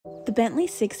The Bentley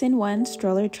 6-in-1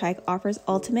 stroller trike offers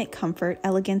ultimate comfort,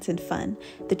 elegance, and fun.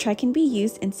 The trike can be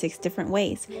used in 6 different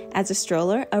ways: as a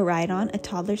stroller, a ride-on, a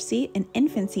toddler seat, an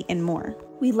infant seat, and more.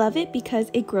 We love it because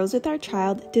it grows with our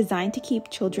child, designed to keep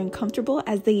children comfortable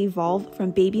as they evolve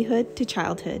from babyhood to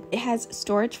childhood. It has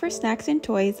storage for snacks and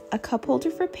toys, a cup holder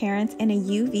for parents, and a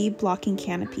UV blocking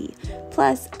canopy,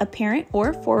 plus a parent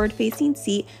or forward-facing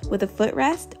seat with a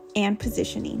footrest and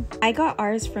positioning. I got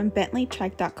ours from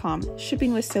BentleyTrike.com.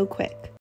 Shipping was so quick.